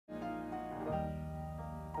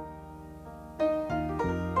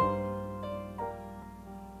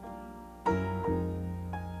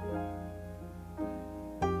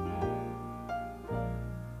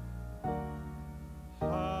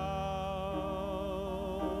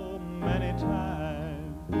many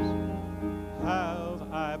times have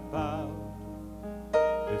I bowed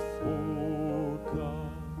before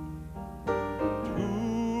God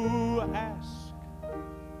to ask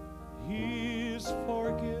His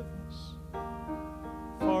forgiveness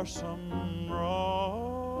for some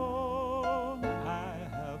wrong I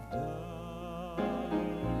have done.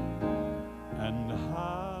 And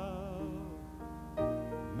how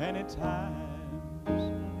many times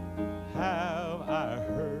have I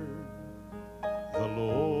heard the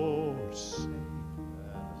Lord say,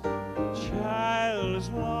 child, as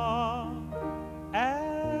long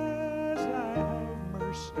as I have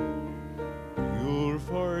mercy, you'll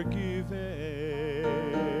forgive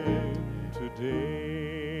him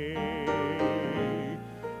today.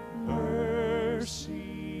 Mercy,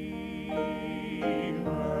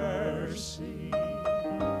 mercy,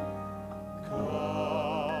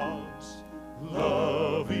 God's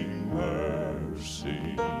loving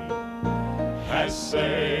mercy has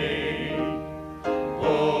saved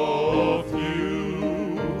both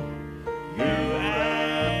you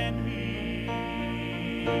and me.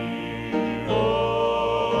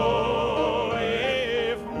 Oh,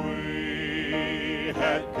 if we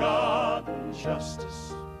had gotten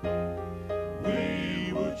justice,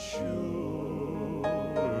 we would surely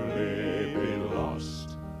be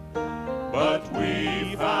lost. But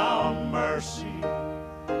we found mercy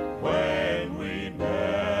when we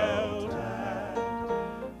knelt at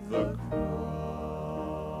the cross.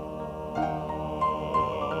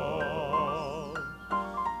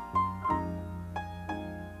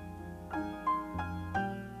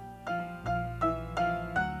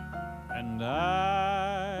 And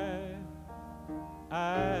I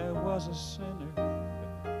was a sinner,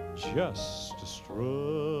 just struggling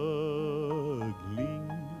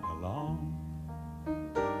along,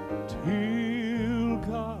 till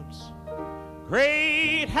God's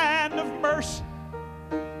great hand of mercy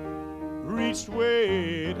reached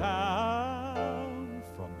way down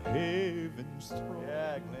from heaven's throne.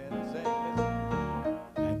 Yeah, Glen, sing it.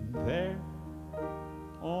 And there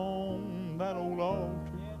on that old altar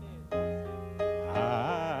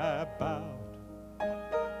I bowed,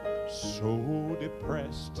 so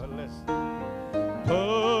depressed. But listen.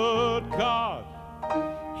 But God,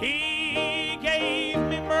 He